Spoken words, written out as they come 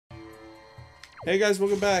Hey guys,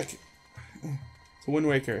 welcome back to Wind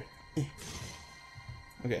Waker.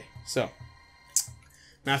 Okay, so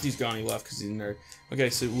Matthew's gone. He left because he's a nerd. Okay,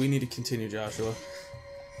 so we need to continue, Joshua.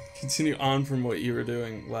 Continue on from what you were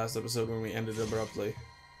doing last episode when we ended abruptly.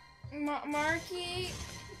 Marky,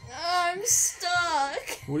 I'm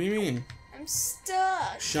stuck. What do you mean? I'm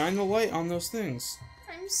stuck. Shine the light on those things.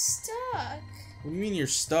 I'm stuck. What do you mean you're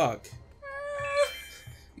stuck?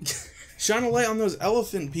 Shine a light on those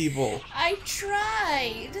elephant people. I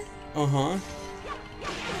tried. Uh-huh.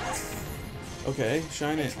 Okay,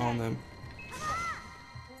 shine it on them.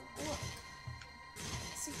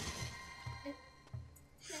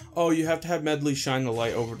 Oh, you have to have Medley shine the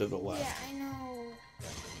light over to the left. Yeah, I know.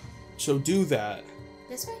 So do that.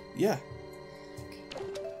 This way? Yeah.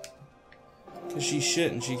 Because she's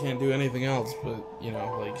shit and she can't do anything else but, you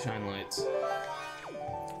know, like shine lights.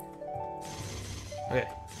 Okay,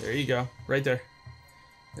 there you go. Right there.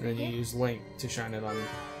 And then you use Link to shine it on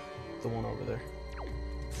the one over there.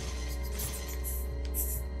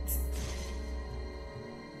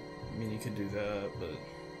 I mean, you could do that, but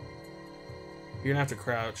you're gonna have to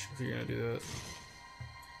crouch if you're gonna do that.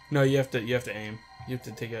 No, you have to aim. You have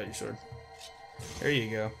to take out your sword. There you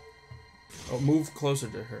go. Oh, move closer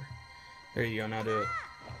to her. There you go. Now do it.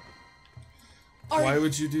 Why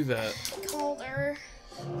would you do that? Called her.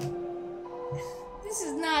 This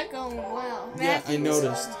is not going well. Yeah, Matthew I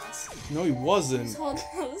noticed. No, he wasn't.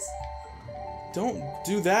 Don't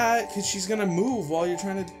do that, because she's gonna move while you're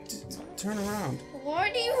trying to turn around. Why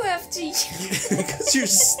do you have to use Because you're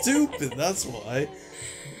stupid, that's why.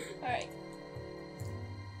 Alright.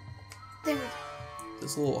 There we go.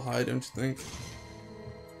 It's a little high, don't you think?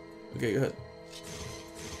 Okay, go ahead.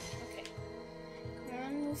 Okay. Come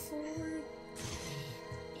on, move forward.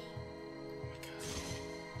 Oh my god.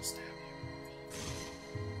 I'll stab you.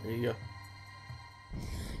 There you go.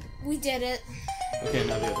 We did it. Okay,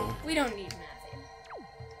 now the other one. We don't need Matthew.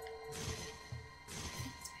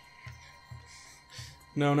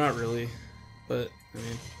 No, not really. But, I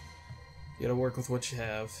mean, you gotta work with what you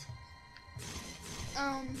have.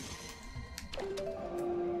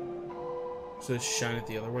 So shine it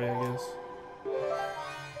the other way, I guess.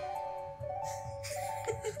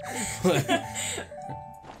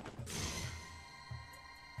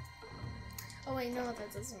 Oh wait, no,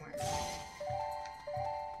 that doesn't work.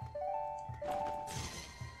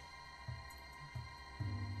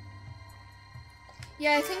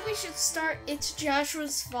 Yeah, I think we should start It's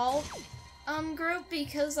Joshua's Fault group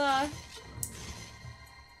because I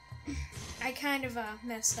kind of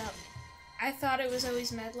messed up. I thought it was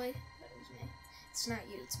always Medley, but it was me. It's not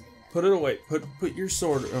you, it's me. Medley. Put it away. Put your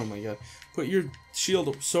sword. Oh my god. Put your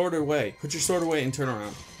sword away. Put your sword away and turn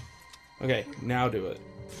around. Okay, now do it.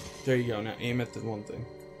 There you go. Now aim at the one thing.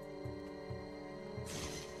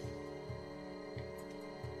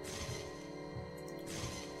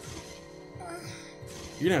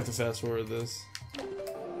 You're gonna have to fast forward this.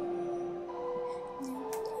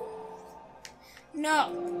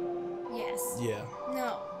 No. Yes. Yeah.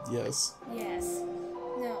 No. Yes. Yes.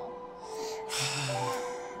 No.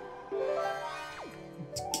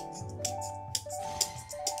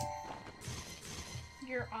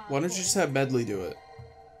 You're awful. Why don't you just have Medley do it?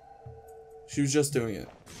 She was just doing it.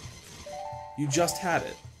 You just had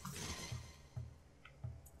it.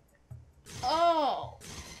 Oh.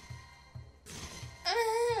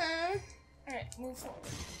 Alright, move forward.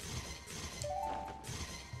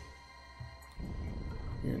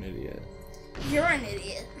 You're an idiot. You're an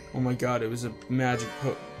idiot. Oh my god, it was a magic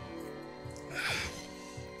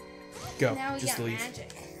Go, Now we just got leave.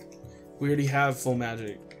 magic. We already have full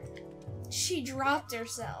magic. She dropped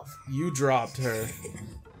herself. You dropped her.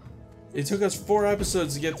 It took us 4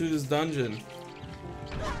 episodes to get through this dungeon.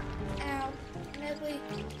 Ow. Medley.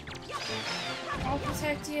 I'll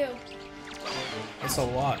protect you. That's a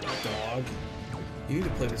lot, dog. You need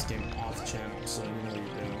to play this game off channel so you know what you're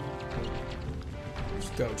doing.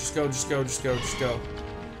 Just go, just go, just go, just go, just go.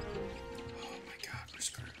 Oh my god, we're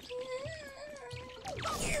screwed.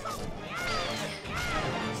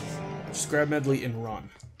 Just grab Medley and run.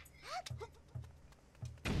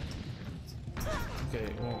 Okay,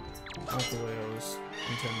 well, not the way I was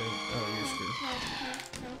intending. Oh, you're screwed.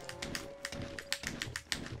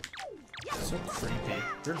 So creepy.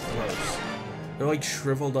 They're gross. They're like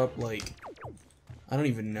shriveled up, like, I don't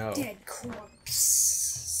even know. Dead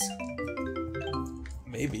corpse.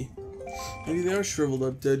 Maybe. Maybe they are shriveled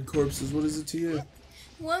up dead corpses. What is it to you?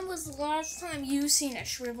 When was the last time you seen a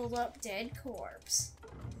shriveled up dead corpse?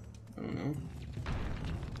 I don't know.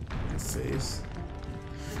 Your face.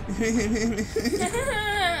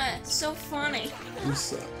 So funny. You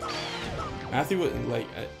suck. Matthew would like.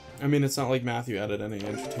 I mean, it's not like Matthew added any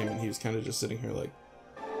entertainment. He was kind of just sitting here like,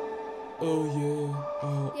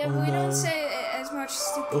 oh yeah, yeah, but we don't say as much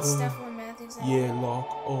stupid stuff when Matthew's out. Yeah, like,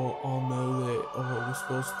 oh, I know that. Oh, we're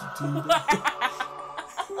supposed to do that.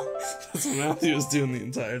 That's what Matthew was doing the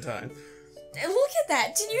entire time. Look at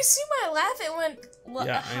that! Did you see my laugh? It went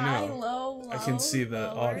yeah, high, I know. low, I can see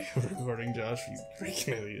that lower. audio recording, Josh. You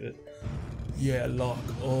freaking idiot. Yeah, like,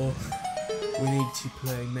 oh, we need to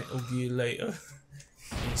play Metal Gear later.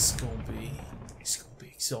 It's gonna be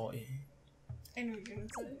exciting. I know what you're gonna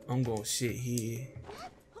say. I'm gonna sit here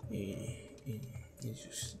and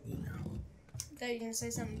just, you know. I thought you were gonna say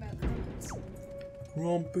something about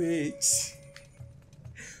crumpets.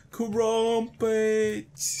 Crumpets.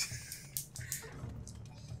 Crumpets.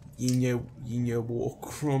 You know what a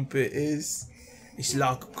crumpet is? It's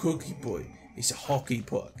like a cookie, but it's a hockey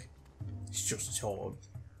puck. It's just as hard.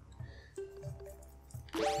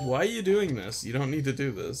 Why are you doing this? You don't need to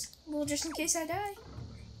do this. Well, just in case I die.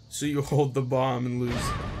 So you hold the bomb and lose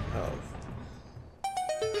health.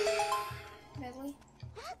 Medley?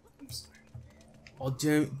 I'm sorry. I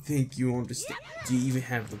don't think you understand. Do you even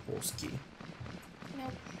have the boss key?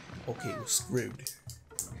 Nope. Okay, we're screwed.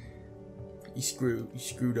 You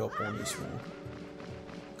screwed up on this one.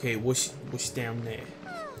 Okay, what's down there?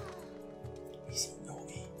 Is it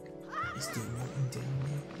naughty? Is there nothing down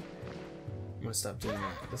there? I'm gonna stop doing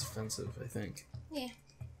that. That's offensive, I think. Yeah.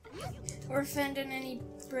 Or offending any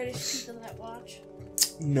British people that watch.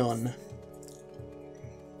 None.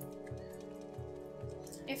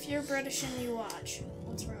 If you're British and you watch,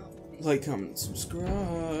 what's wrong? Like, comment,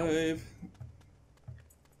 subscribe.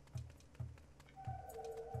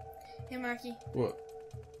 Hey, Marky. What?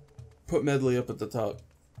 Put Medley up at the top.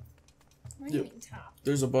 What do you mean top?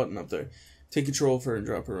 There's a button up there. Take control of her and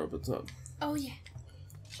drop her up at the top. Oh, yeah.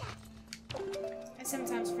 I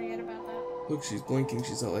sometimes forget about that. Look, she's blinking.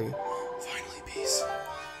 She's not like, finally, peace.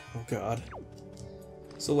 Oh, God.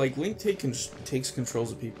 So, like, Link takes control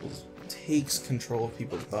of people's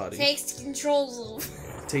bodies. Takes control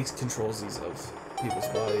of. Takes controls of people's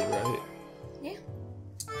body, right? Yeah.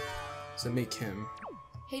 Does that make him?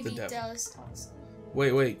 Hey, The he devil. does also.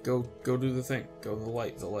 Wait, go do the thing. Go to the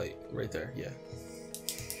light, right there, yeah.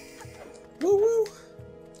 Woo woo!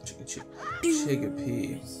 Chicka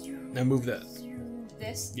pee. Now move that.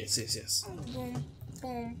 This. Yes. Boom,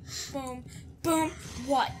 boom, boom, boom.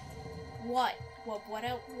 What?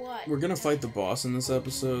 We're gonna fight the boss in this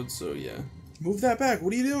episode, so yeah. Move that back,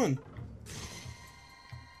 what are you doing?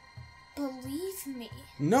 Believe me.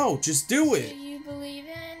 No, just do Do it! you believe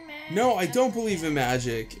in magic? No, I don't believe in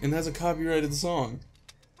magic, and that's a copyrighted song.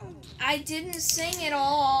 I didn't sing it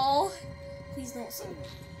all. Please don't sing.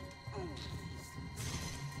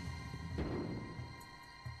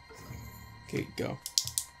 Okay, go.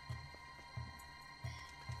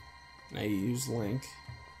 Now you use Link.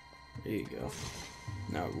 There you go.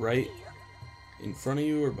 Now right in front of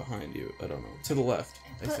you or behind you? I don't know. To the left,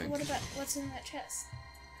 I But think. what about what's in that chest?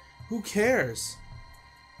 Who cares?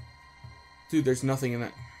 Dude, there's nothing in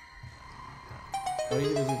that. Why are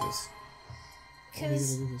you gonna do this? Why are you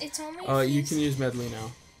Because gonna do this? it's only. You can use Medley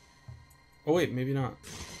now. Oh wait, maybe not.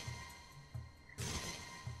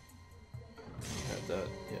 Have that.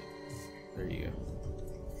 Yeah. There you go.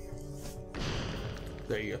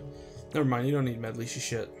 There you go. Never mind. You don't need Medley. She's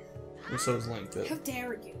shit. And so is Link. But How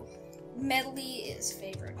dare you? Medley is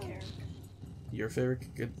favorite character. your favorite?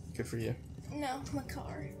 Good for you. No,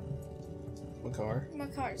 Makar. Makar.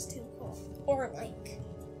 Makar's too cool. Or Link.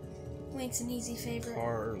 Link's an easy favorite.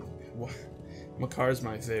 Makar's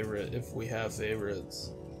my favorite if we have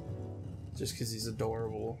favorites. Just because he's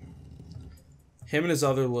adorable. Him and his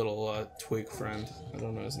other little twig friend. I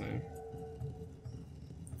don't know his name.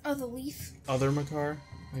 Oh, the leaf? Other Makar,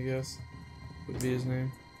 I guess, would be his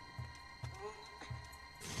name.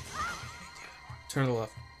 Turn to the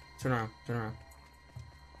left. Turn around.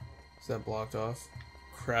 Is that blocked off?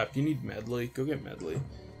 Crap, you need Medley. Go get Medley.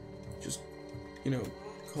 Just,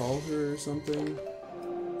 call her or something.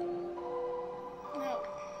 No.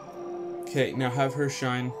 Okay, now have her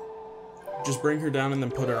shine. Just bring her down and then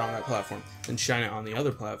put her on that platform. Then shine it on the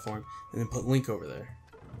other platform, and then put Link over there.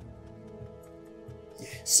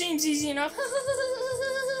 Seems easy enough.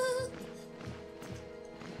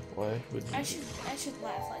 Why would you? I should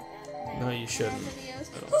laugh like that. No, you shouldn't. Videos.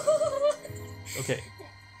 Okay,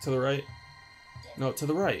 to the right. No, to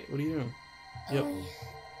the right. What are you doing? Yep. Oh,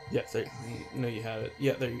 Yeah, there. No, you had it.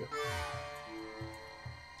 Yeah, there you go.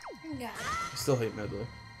 yeah. I still hate Medley.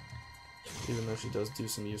 Even though she does do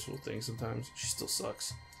some useful things sometimes, she still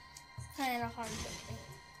sucks. Kind of hard to think.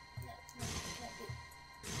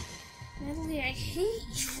 No, Medley, I hate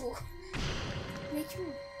you. Make him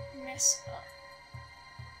mess up.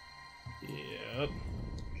 Yep.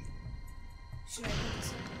 Should I put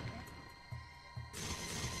this in there?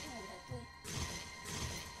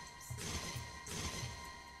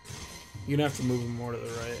 You're gonna have to move him more to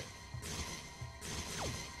the right.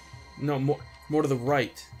 No, more to the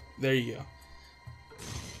right. There you go.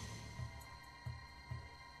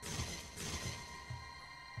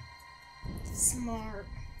 Smart.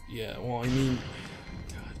 Yeah, well, I mean,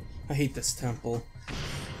 God, I hate this temple.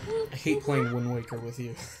 I hate playing Wind Waker with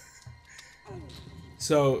you.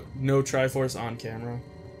 So, no Triforce on camera.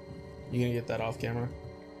 You gonna get that off camera?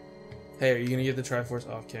 Hey, are you gonna get the Triforce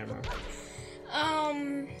off camera?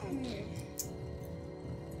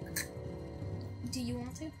 Do you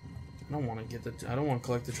want to? I don't want to get the. I don't want to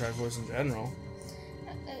collect the Triforce in general.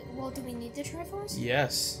 Well, do we need the Triforce?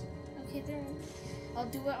 Yes. Okay, then I'll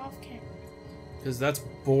do it off camera. Because that's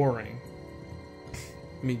boring.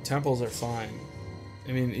 I mean, temples are fine.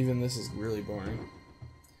 I mean, even this is really boring.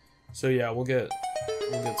 So yeah, we'll get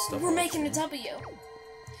stuff. We're making a W.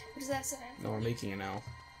 What does that say? No, we're making an L.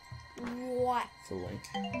 What? For Link.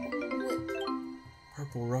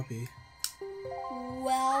 Purple Ruppy.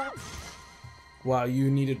 Well. Wow, you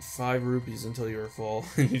needed 5 rupees until you were full,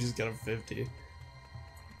 and you just got a 50.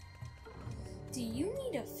 Do you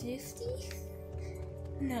need a 50?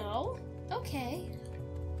 No? Okay.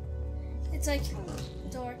 It's like,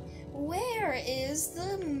 door. Where is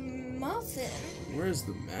the muffin? Where's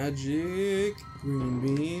the magic green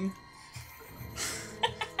bean?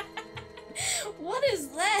 What is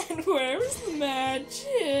that? Where's the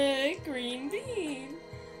magic green bean?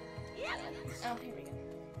 Oh, here we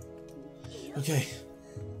go. Okay.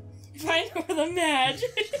 If I knew where the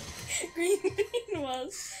magic green bean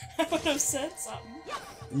was, I would have said something.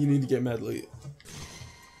 You need to get Medley.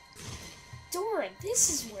 Dora, this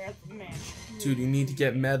is where the magic. Dude, you need to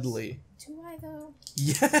get Medley. Do I though?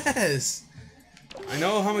 Yes! I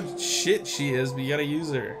know how much shit she is, but you gotta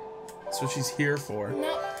use her. That's what she's here for.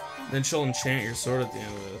 No. Then she'll enchant your sword at the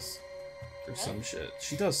end of this. Or some shit.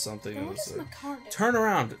 She does something And in what this. does Makar do? Turn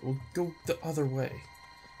around. We'll go the other way.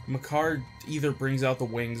 Makar either brings out the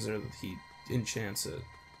wings or he enchants it.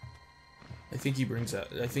 I think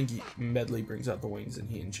Medley brings out the wings and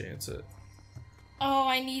he enchants it. Oh,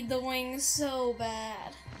 I need the wings so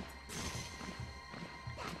bad.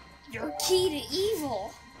 Your key to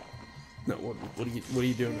evil. No, what are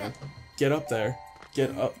you doing, man? Get up there.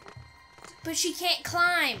 Get up. But she can't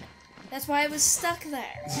climb. That's why I was stuck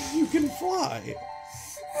there. You can fly.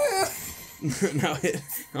 Now hit.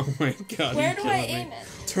 Oh my god. Where do I me. aim it?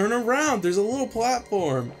 Turn around. There's a little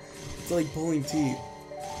platform. It's like pulling teeth.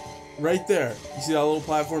 Right there. You see that little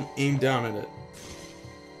platform? Aim down at it.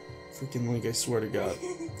 Freaking Link, I swear to God.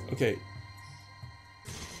 Okay.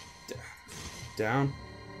 Down.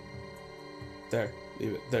 There.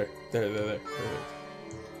 Leave it. There. There.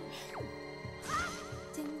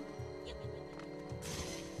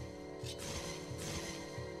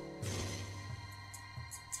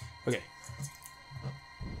 Okay.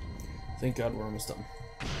 Thank God we're almost done.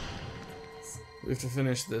 We have to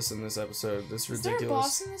finish this in this episode. This is ridiculous. Is there a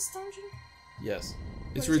boss in this dungeon? Yes.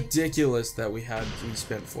 It's ridiculous that we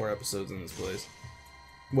spent 4 episodes in this place.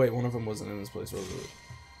 Wait, one of them wasn't in this place, was it?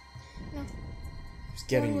 No. It's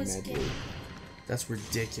getting Medley. That's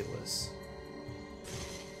ridiculous.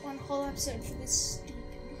 1 whole episode for this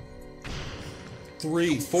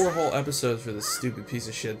stupid. 4 whole episodes for this stupid piece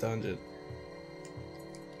of shit dungeon.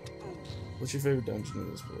 What's your favorite dungeon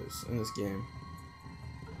in this place, in this game?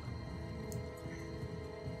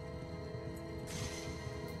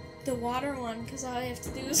 The water one, because all I have to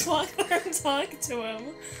do is walk there and talk to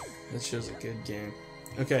him. That shows a good game.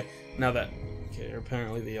 Okay, now that... Okay,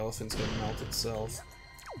 apparently the elephant's gonna melt itself.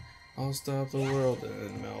 I'll stop the world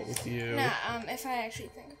and melt with you. Nah, if I actually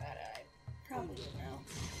think about it, I probably would know.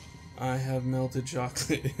 I have melted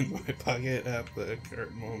chocolate in my pocket at the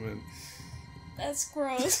current moment. That's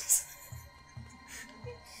gross.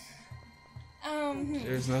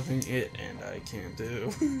 There's nothing it and I can't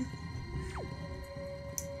do.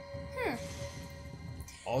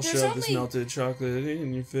 I'll shove this melted chocolate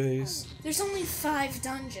in your face. There's only 5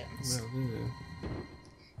 dungeons. Well, yeah.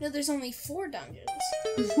 No, there's only 4 dungeons.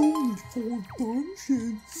 There's only 4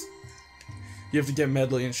 dungeons. You have to get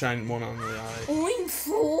Medley and shine one on the eye. Oink,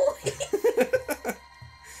 fool!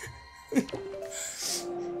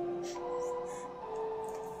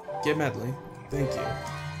 Get Medley. Thank you.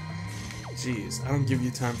 Jeez, I don't give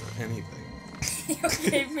you time for anything. You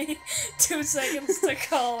gave me 2 seconds to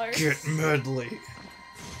call her. Get Medley.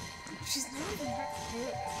 She's not even that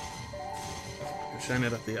good. Shine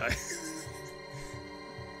it up the eye.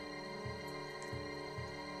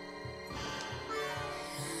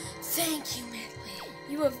 Thank you, Medley.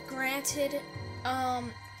 You have granted,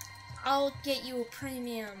 I'll get you a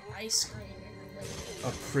premium ice cream.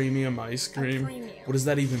 A premium ice cream? A premium. What does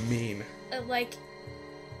that even mean? Like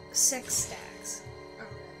 6 stacks.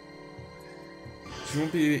 She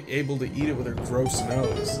won't be able to eat it with her gross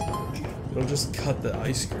nose. It'll just cut the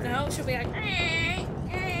ice cream. No, she'll be like, no.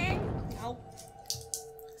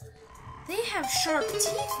 They have sharp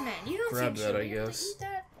teeth, man. You don't Grab think that, I she'll be able to guess. eat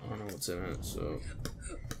that? I don't know what's in it, so.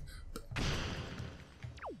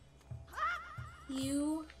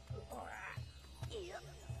 You.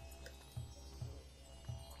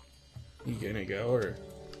 You gonna go, or?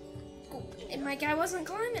 And my guy wasn't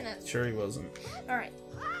climbing it. Sure he wasn't. Alright.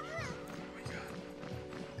 Oh my god.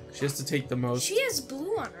 She has to take the most. She has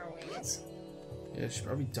blue on her wings. Yeah, she's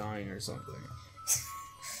probably dying or something.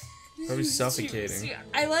 Probably suffocating.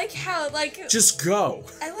 I like how, like... Just go!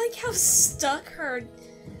 I like how stuck her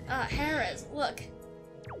hair is. Look.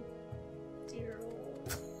 Dear.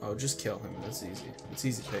 Oh, just kill him. That's easy. It's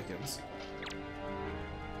easy pickings.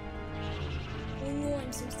 Oh no,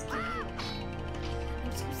 I'm so scared.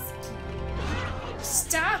 I'm so scared.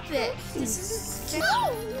 Stop it! This isn't fair.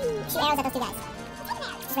 Shoot arrows at those 2 guys.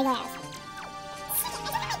 Just regular arrows.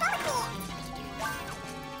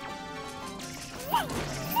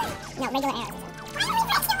 No, regular arrows.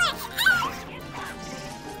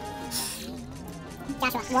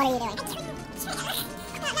 Joshua, what are you doing?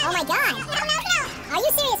 Oh my god! Are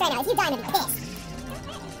you serious right now? If you die, I'm gonna be pissed.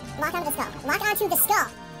 Lock onto the skull. Lock onto the skull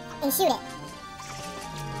and shoot it.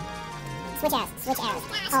 Switch arrows. Switch arrows.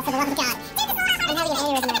 Oh, for the love of God. I'm having an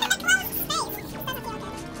aneurysm right now.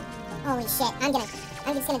 Holy shit. I'm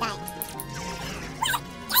just gonna die.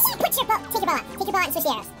 Put your bow. Take your bow out. Take your bow out and switch the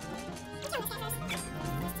arrows.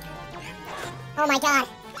 Oh my god.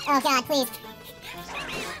 Oh god, please.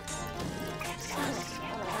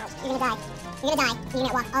 You're gonna die. You're gonna die. You're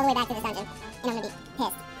gonna walk all the way back to this dungeon. And I'm gonna be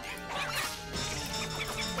pissed.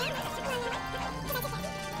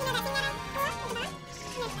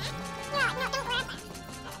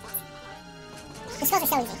 The skulls are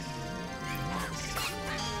so easy.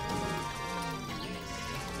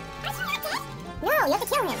 No, you have to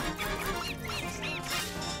kill him.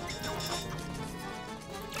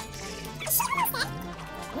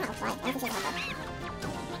 No, why? I don't think she's gonna go.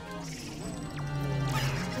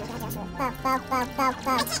 Bow, bow, bow, bow,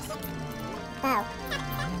 bow. Bow.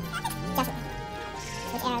 Joshua.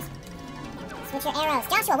 Switch arrows. Switch your arrows.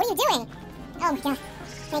 Joshua, what are you doing? Oh my god.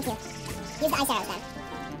 Thank you. Use the ice arrows then.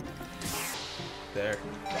 There.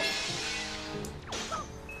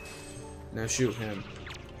 Now shoot him.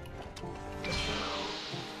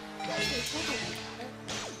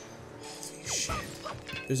 Shit.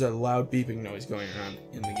 There's a loud beeping noise going around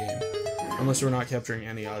in the game. Unless we're not capturing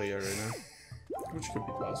any audio right now. Which could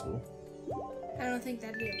be possible. I don't think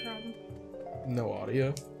that'd be a problem. No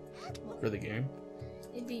audio? For the game?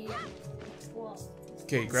 It'd be, well...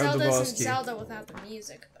 Okay, grab Zelda's the boss in key. Zelda without the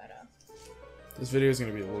music, but, This video is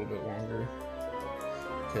going to be a little bit longer.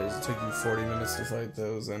 Because it took you 40 minutes to fight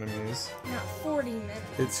those enemies. not 40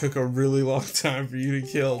 minutes. It took a really long time for you to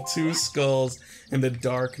kill 2 skulls and a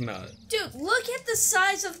dark nut. Dude, look at the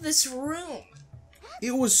size of this room.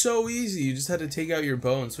 It was so easy. You just had to take out your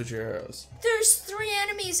bow and switch your arrows. There's 3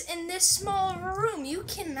 enemies in this small of a room. You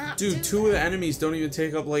cannot do Dude, 2 of the enemies don't even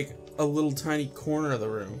take up, like, a little tiny corner of the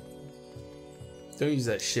room. Don't use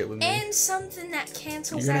that shit with me. And something that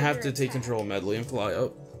cancels You're gonna out have your to take attack. control of Medley and fly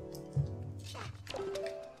up.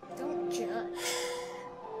 Don't judge.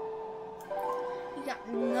 You got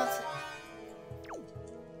nothing.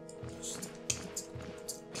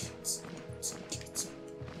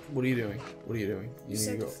 What are you doing? What are you doing? You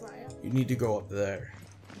said to fly up. You need to go up there.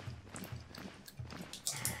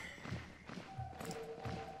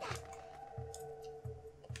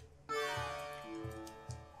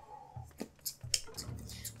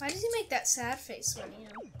 Why does he make that sad face when he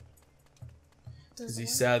Because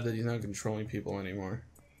he's sad that he's not controlling people anymore.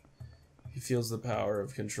 He feels the power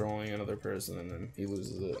of controlling another person and then he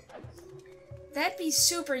loses it. That'd be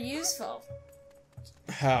super useful.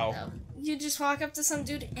 How? No. You just walk up to some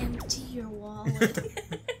dude, empty your wallet.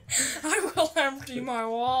 I will empty my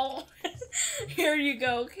wallet. Here you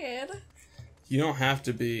go, kid. You don't have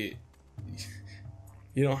to be...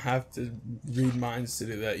 You don't have to read minds to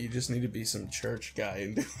do that. You just need to be some church guy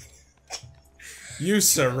and do it. You,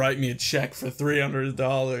 sir, write me a check for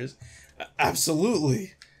 $300.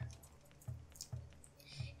 Absolutely.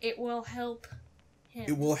 It will help him.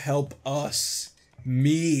 It will help us.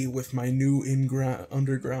 Me with my new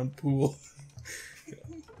underground pool.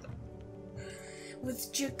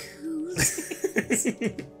 With jacuzzi.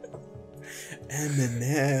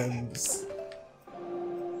 M&M's.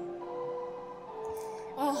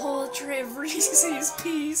 picture of Reese's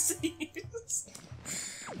Pieces.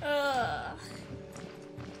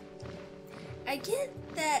 I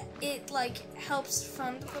get that it like helps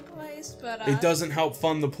fund the place, but It doesn't help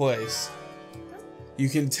fund the place. You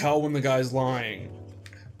can tell when the guy's lying.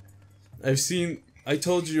 I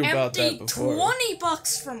told you about that before.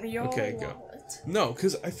 $20 from your Okay, go. wallet. No,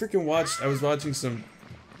 because I was watching some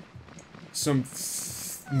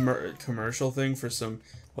commercial thing for some,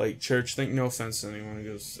 like, church thing. No offense to anyone who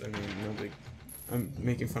goes, I'm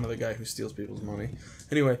making fun of the guy who steals people's money.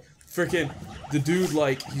 Anyway, freaking, the dude,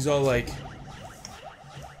 like, he's all like,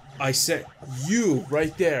 I said, you,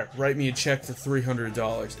 right there, write me a check for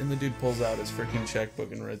 $300. And the dude pulls out his freaking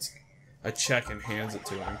checkbook and writes a check and hands it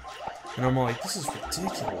to him. And I'm like, this is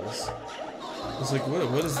ridiculous. It's like,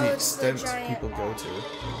 what is the extent people go to?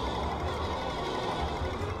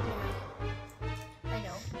 I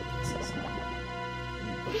know.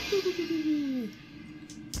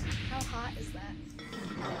 How hot is that?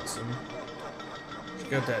 Awesome. You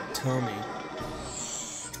got that tummy.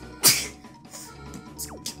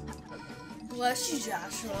 Bless you,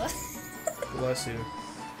 Joshua. Bless you.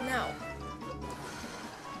 No.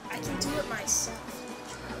 I can do it myself.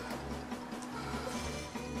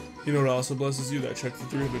 You know what also blesses you? That check for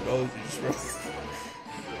 $300 you just wrote.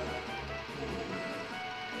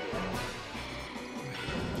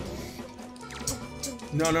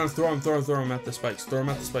 No, throw him at the spikes. Throw him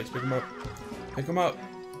at the spikes. Pick him up. Pick him up.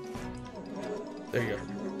 There you go.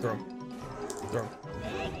 Throw him. Throw him.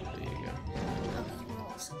 There you go.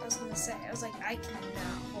 I was gonna say, I was like, I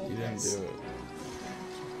cannot hold You didn't this. do it.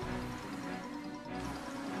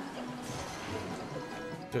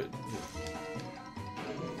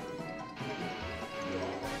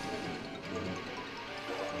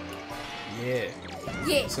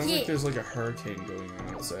 Yeah. Sounds like there's like a hurricane going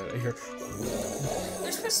on outside. I hear.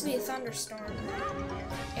 There's supposed to be a thunderstorm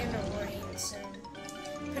and a rain soon.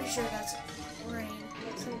 Pretty sure that's rain.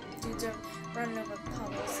 Some dudes are running over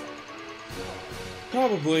puddles.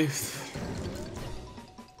 Probably.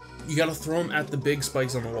 You gotta throw them at the big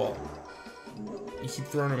spikes on the wall. You keep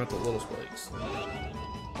throwing them at the little spikes.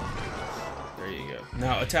 There you go.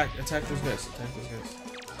 Now attack those guys. Attack those guys.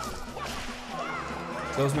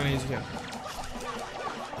 Kill as many as you can.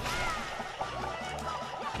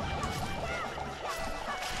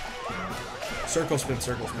 Circle spin,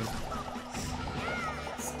 circle spin.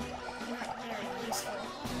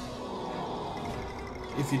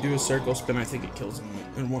 If you do a circle spin, I think it kills him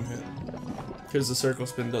in one hit. Because the circle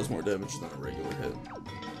spin does more damage than a regular hit.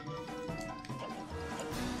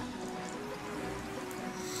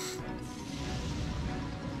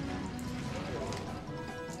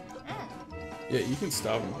 Yeah, you can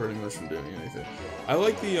stop him pretty much from doing anything. I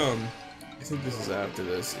like the, I think this is after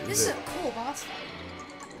this. This is a cool boss fight.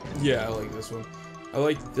 Yeah, I like this one. I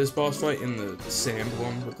like this boss fight and the sand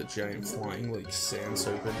one with the giant flying, like, sand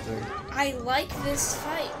serpent thing. I like this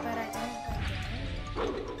fight, but I don't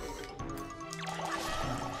like the game.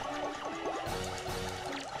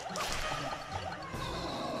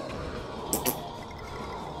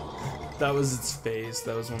 That was its phase.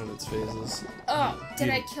 That was one of its phases. Oh, did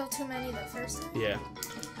I kill too many the first time? Yeah.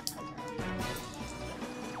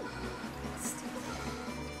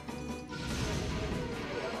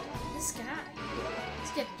 This guy,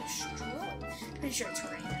 he's getting destroyed. Pretty sure it's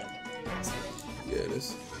raining. Yeah, it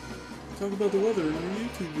is. Talk about the weather in your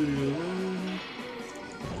YouTube video.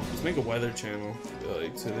 Let's make a weather channel.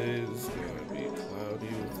 Like, today is gonna be cloudy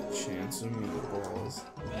with a chance of meatballs.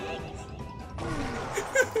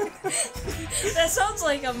 That sounds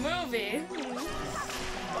like a movie.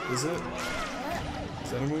 Is it? What?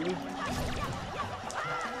 Is that a movie?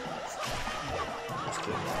 Just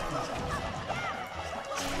kidding.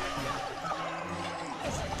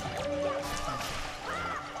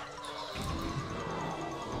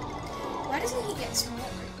 Why doesn't he get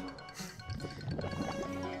smaller?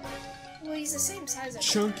 Well, he's the same size as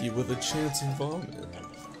Chunky with a chance of vomit.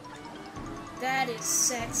 That is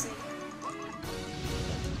sexy.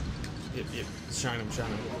 Yep. Shine him, shine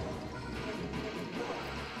him.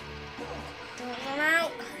 Don't run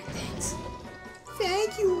out. Alright, thanks.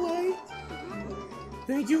 Thank you, White.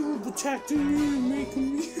 Thank you for protecting me and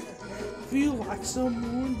making me feel like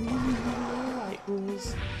someone who White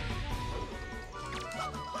was.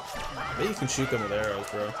 I bet you can shoot them with arrows,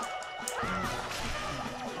 bro.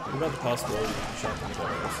 What about the possibility you can shoot them with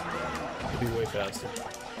arrows? It'd be way faster.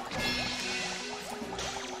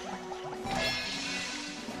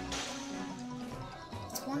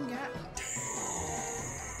 It's one guy.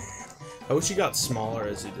 I wish he got smaller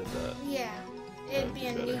as he did that. Yeah, it'd be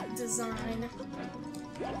a Better. neat design.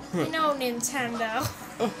 You know, Nintendo.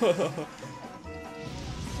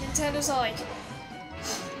 Nintendo's all like,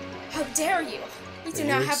 how dare you? We do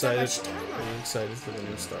not have that much time on Are you it. excited for the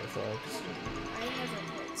new Star Fox? I never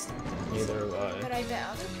played Star Fox. Neither am But I. I bet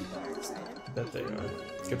other people are excited. Bet they are.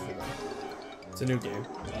 Good for them. It's a new game.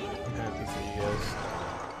 I'm happy for you guys.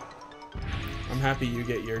 I'm happy you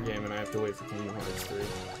get your game and I have to wait for Kingdom Hearts 3.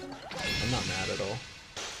 I'm not mad at all.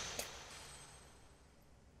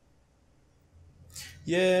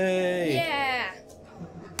 Yay! Yeah!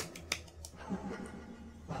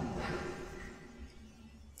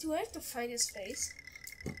 Do I have to fight his face?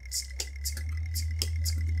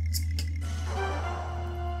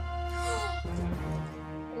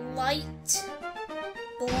 Light.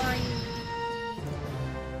 Blind.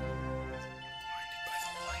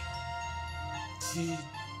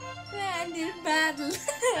 Blinded by the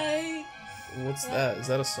light. What's that? Is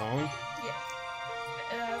that a song?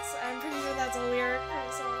 Yeah. I'm pretty sure that's a lyric from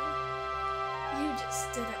a song. You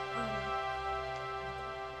just did it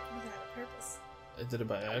without a purpose. I did it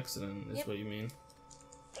by accident, is Yep. what you mean.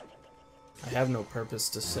 I have no purpose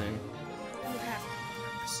to sing. You have no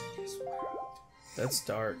purpose in this world. That's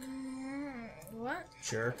dark. What?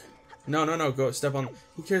 Jerk. No, no, no, go. Step on.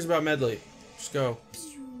 Who cares about Medley? Just go.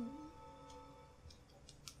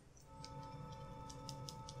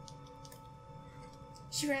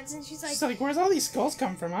 She runs and she's like, She's like, where's all these skulls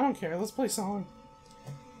come from? I don't care. Let's play song.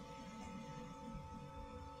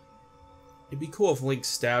 It'd be cool if Link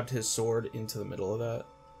stabbed his sword into the middle of that.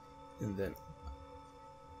 And then...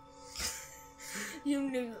 you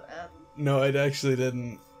knew that. No, it actually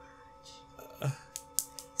didn't.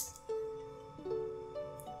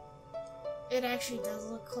 It actually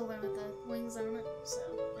does look cooler with the wings on it, so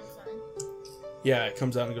I'm fine. Yeah, it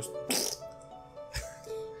comes out and goes...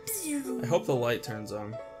 I hope the light turns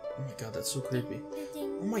on. Oh my god, that's so creepy.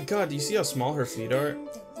 Oh my god, do you see how small her feet are?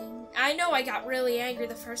 I know, I got really angry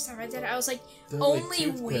the first time I did it. I was like, They're like only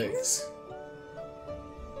toothpicks. wings?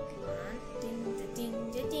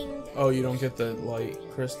 Oh, you don't get the light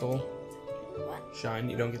crystal What? shine?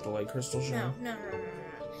 You don't get the light crystal shine? No.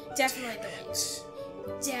 Definitely the wings.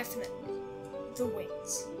 Definitely the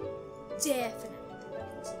wings. Definitely the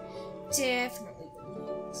wings. Definitely the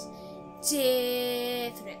wings.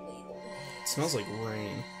 Definitely the wings. It smells like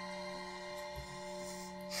rain.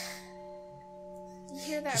 You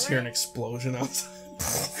hear that, Just right? hear an explosion outside.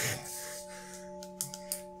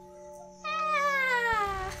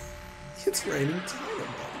 Ah! It's raining dynamite.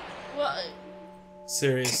 Well,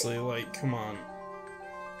 Seriously, like, come on.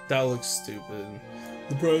 That looks stupid.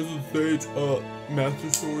 The prize of fate, Master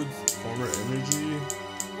Sword's former energy.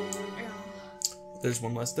 There's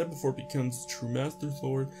one last step before it becomes a true Master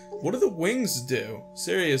Sword. What do the wings do?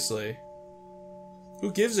 Seriously.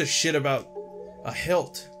 Who gives a shit about a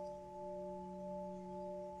hilt?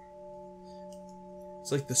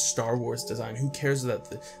 It's like the Star Wars design. Who cares that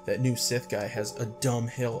that new Sith guy has a dumb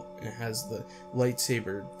hilt and it has the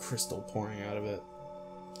lightsaber crystal pouring out of it?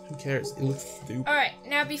 Who cares? It looks stupid. alright,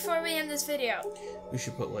 now before we end this video, We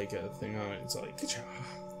should put like a thing on it. It's like,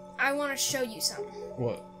 I want to show you something.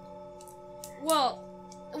 what? Well,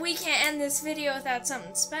 we can't end this video without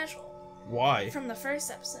something special. Why? From the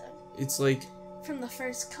first episode. It's like, From the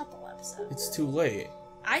first couple episodes. it's too late.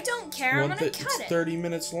 I don't care, I'm gonna It's cut it. 30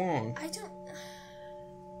 minutes long. I don't...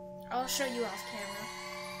 I'll show you off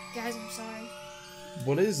camera. Guys, I'm sorry.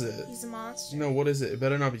 What is it? He's a monster. No, what is it? It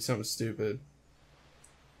better not be something stupid.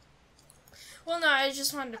 Well, no, I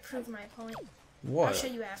just wanted to prove my point. I'll What? show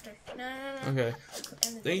you after. No. Okay.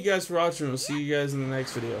 End the Thank you guys for watching. We'll see you guys in the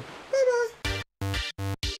next video. Bye.